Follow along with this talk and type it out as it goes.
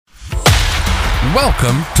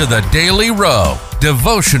Welcome to the Daily Row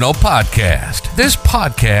Devotional Podcast. This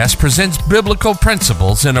podcast presents biblical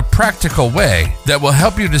principles in a practical way that will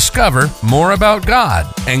help you discover more about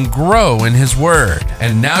God and grow in His Word.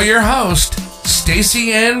 And now your host,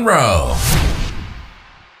 Stacey Ann Rowe.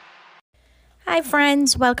 Hi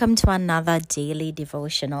friends, welcome to another daily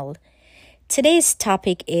devotional. Today's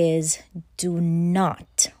topic is do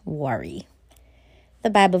not worry. The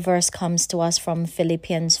Bible verse comes to us from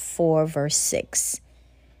Philippians 4 verse 6.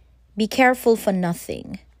 Be careful for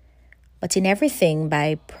nothing, but in everything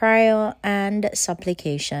by prayer and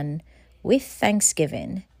supplication with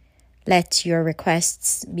thanksgiving, let your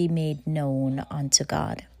requests be made known unto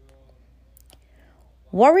God.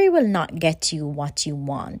 Worry will not get you what you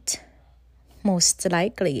want. Most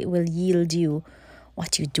likely, it will yield you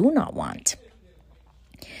what you do not want.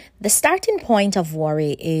 The starting point of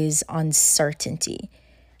worry is uncertainty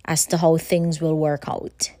as to how things will work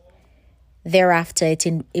out. Thereafter, it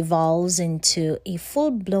evolves into a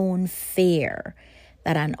full-blown fear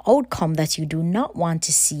that an outcome that you do not want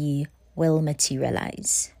to see will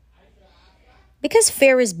materialize. Because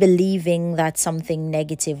fear is believing that something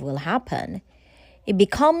negative will happen, it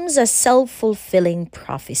becomes a self-fulfilling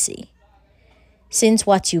prophecy. Since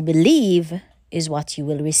what you believe is what you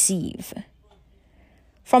will receive.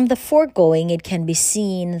 From the foregoing, it can be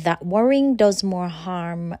seen that worrying does more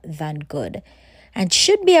harm than good and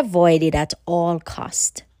should be avoided at all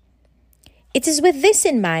cost. It is with this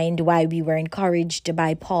in mind why we were encouraged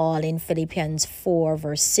by Paul in Philippians 4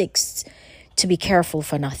 verse 6 to be careful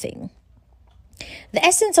for nothing. The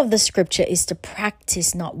essence of the scripture is to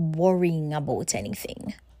practice not worrying about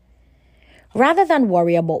anything. Rather than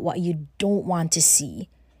worry about what you don't want to see,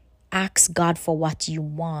 ask God for what you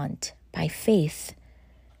want by faith.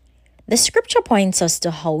 The scripture points us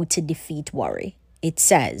to how to defeat worry. It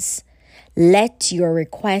says, let your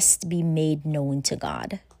request be made known to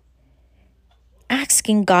God.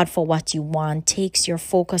 Asking God for what you want takes your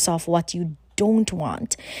focus off what you don't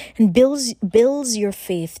want and builds your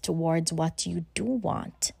faith towards what you do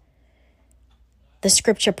want. The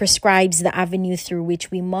scripture prescribes the avenue through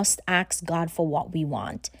which we must ask God for what we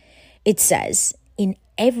want. It says, in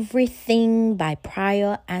everything by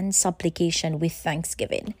prayer and supplication with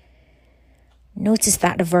thanksgiving. Notice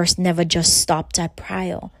that the verse never just stopped at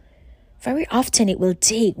prayer. Very often it will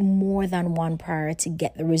take more than one prayer to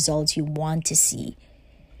get the results you want to see.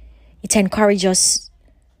 It encourages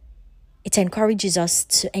us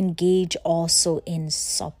to engage also in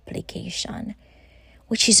supplication,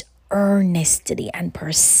 which is earnestly and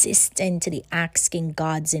persistently asking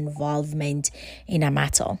God's involvement in a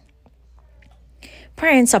matter.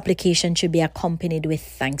 Prayer and supplication should be accompanied with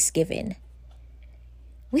thanksgiving.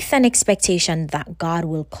 With an expectation that God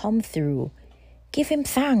will come through, give Him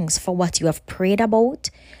thanks for what you have prayed about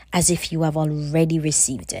as if you have already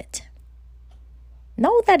received it.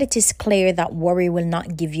 Now that it is clear that worry will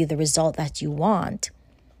not give you the result that you want,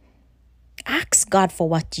 ask God for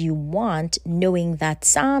what you want, knowing that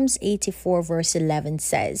Psalms 84 verse 11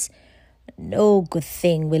 says, no good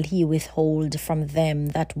thing will He withhold from them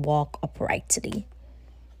that walk uprightly.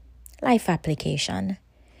 Life application.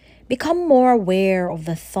 Become more aware of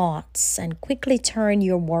the thoughts and quickly turn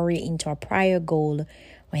your worry into a prior goal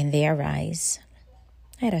when they arise.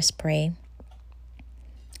 Let us pray.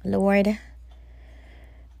 Lord,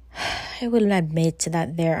 I will admit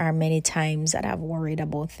that there are many times that I've worried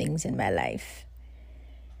about things in my life.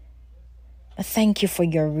 But thank you for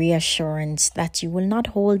your reassurance that you will not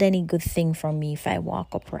hold any good thing from me if I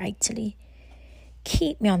walk uprightly.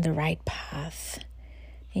 Keep me on the right path.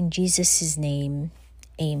 In Jesus' name,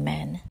 amen.